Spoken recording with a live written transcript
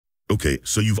Okay,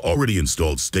 so you've already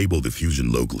installed Stable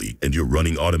Diffusion locally and you're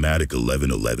running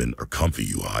Automatic1111 or Comfy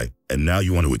UI, and now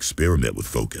you want to experiment with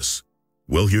Foooocus.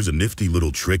 Well, here's a nifty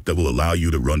little trick that will allow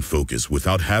you to run Foooocus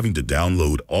without having to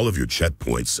download all of your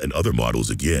checkpoints and other models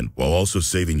again, while also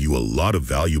saving you a lot of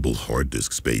valuable hard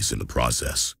disk space in the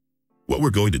process. What we're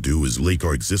going to do is link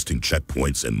our existing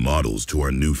checkpoints and models to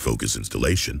our new Foooocus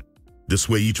installation. This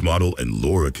way each model and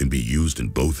LoRa can be used in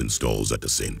both installs at the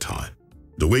same time.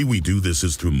 The way we do this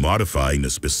is through modifying a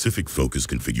specific Foooocus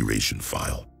configuration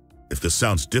file. If this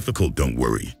sounds difficult, don't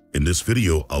worry. In this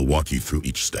video, I'll walk you through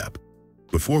each step.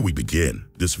 Before we begin,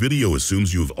 this video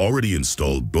assumes you have already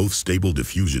installed both Stable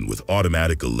Diffusion with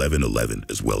Automatic1111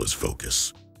 as well as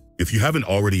Foooocus. If you haven't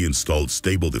already installed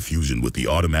Stable Diffusion with the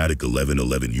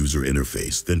Automatic1111 user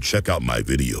interface, then check out my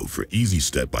video for easy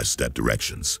step-by-step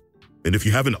directions. And if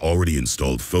you haven't already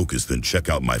installed Foooocus, then check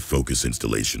out my Foooocus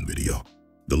installation video.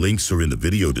 The links are in the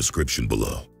video description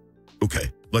below.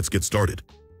 Okay, let's get started.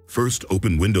 First,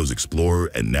 open Windows Explorer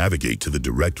and navigate to the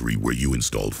directory where you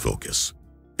installed Foooocus.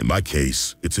 In my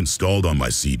case, it's installed on my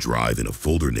C drive in a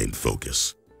folder named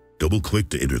Foooocus. Double-click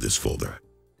to enter this folder.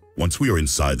 Once we are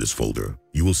inside this folder,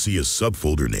 you will see a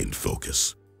subfolder named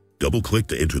Foooocus. Double-click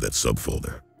to enter that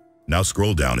subfolder. Now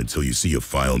scroll down until you see a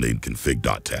file named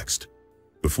config.txt.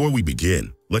 Before we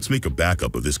begin, let's make a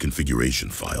backup of this configuration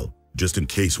file, just in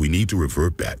case we need to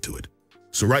revert back to it.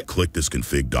 So right-click this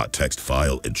config.txt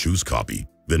file and choose copy,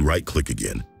 then right-click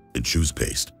again and choose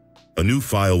paste. A new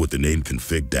file with the name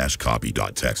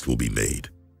config-copy.txt will be made.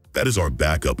 That is our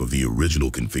backup of the original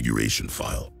configuration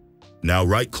file. Now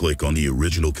right-click on the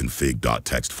original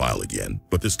config.txt file again,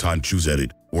 but this time choose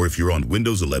Edit, or if you're on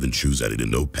Windows 11, choose Edit in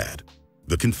Notepad.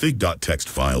 The config.txt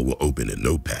file will open in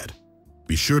Notepad.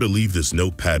 Be sure to leave this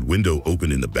Notepad window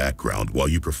open in the background while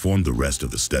you perform the rest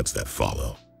of the steps that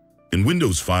follow. In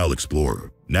Windows File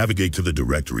Explorer, navigate to the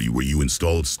directory where you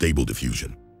installed Stable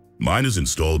Diffusion. Mine is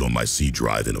installed on my C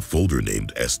drive in a folder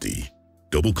named SD.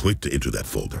 Double-click to enter that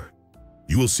folder.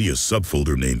 You will see a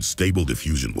subfolder named Stable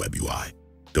Diffusion Web UI.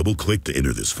 Double-click to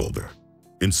enter this folder.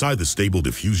 Inside the Stable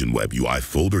Diffusion Web UI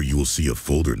folder, you will see a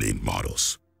folder named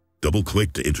Models.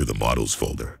 Double-click to enter the Models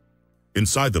folder.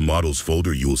 Inside the Models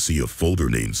folder, you will see a folder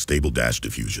named Stable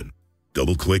Diffusion.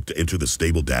 Double-click to enter the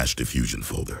Stable Diffusion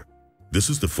folder. This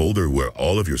is the folder where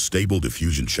all of your Stable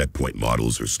Diffusion checkpoint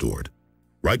models are stored.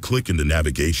 Right-click in the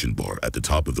navigation bar at the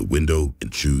top of the window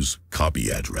and choose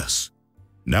Copy Address.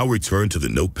 Now return to the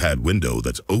Notepad window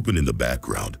that's open in the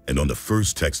background, and on the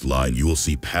first text line you will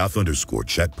see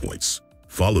path_checkpoints,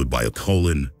 followed by a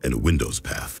colon and a Windows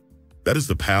path. That is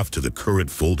the path to the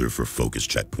current folder for Foooocus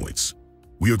checkpoints.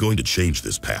 We are going to change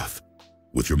this path.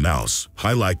 With your mouse,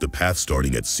 highlight the path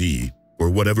starting at C or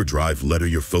whatever drive letter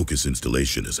your Foooocus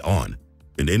installation is on,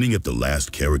 and ending at the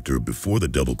last character before the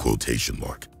double quotation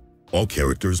mark. All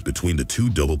characters between the two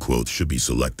double quotes should be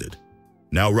selected.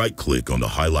 Now right-click on the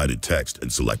highlighted text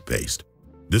and select Paste.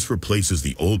 This replaces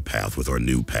the old path with our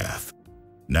new path.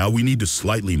 Now we need to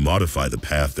slightly modify the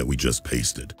path that we just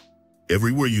pasted.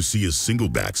 Everywhere you see a single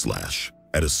backslash,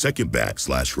 add a second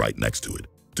backslash right next to it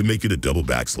to make it a double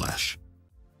backslash.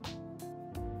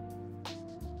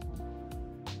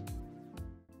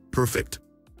 Perfect.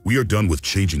 We are done with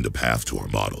changing the path to our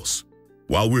models.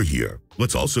 While we're here,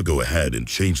 let's also go ahead and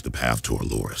change the path to our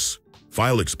LoRAs.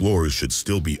 File Explorer should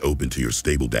still be open to your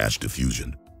Stable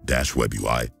Diffusion Web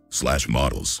UI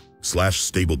 /models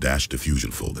 /Stable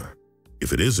Diffusion folder.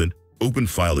 If it isn't, open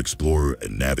File Explorer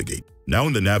and navigate. Now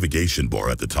in the navigation bar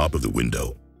at the top of the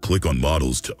window, click on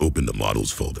Models to open the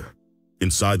Models folder.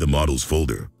 Inside the Models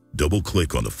folder,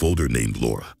 double-click on the folder named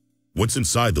LoRa. Once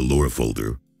inside the LoRa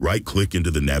folder, right-click into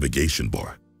the navigation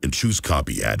bar and choose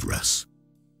Copy Address.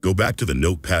 Go back to the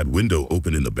Notepad window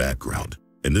open in the background,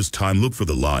 and this time look for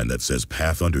the line that says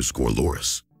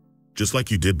path_LoRAs. Just like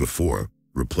you did before,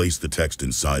 replace the text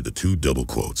inside the two double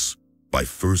quotes by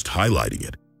first highlighting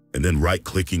it and then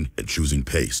right-clicking and choosing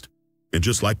Paste. And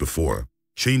just like before,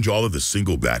 change all of the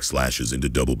single backslashes into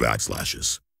double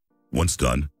backslashes. Once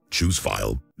done, choose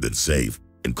File, then Save,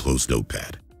 and close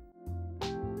Notepad.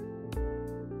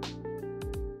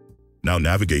 Now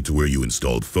navigate to where you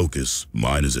installed Foooocus.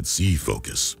 Mine is at C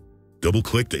Foooocus.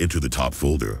 Double-click to enter the top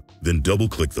folder, then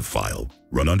double-click the file,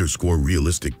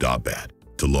 run_realistic.bat,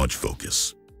 to launch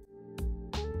Foooocus.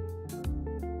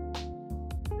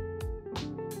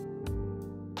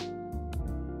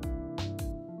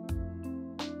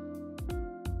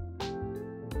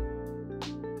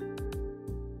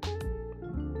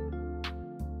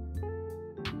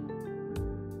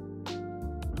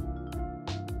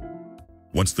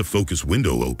 Once the Foooocus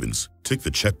window opens, tick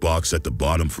the checkbox at the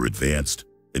bottom for Advanced,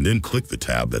 and then click the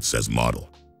tab that says Model.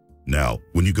 Now,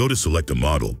 when you go to select a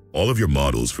model, all of your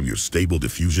models from your Stable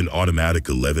Diffusion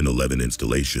Automatic1111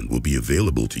 installation will be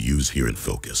available to use here in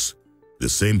Foooocus. The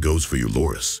same goes for your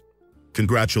LoRAs.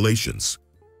 Congratulations!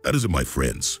 That is it, my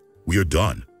friends. We are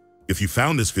done. If you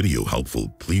found this video helpful,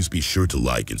 please be sure to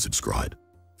like and subscribe.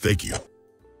 Thank you.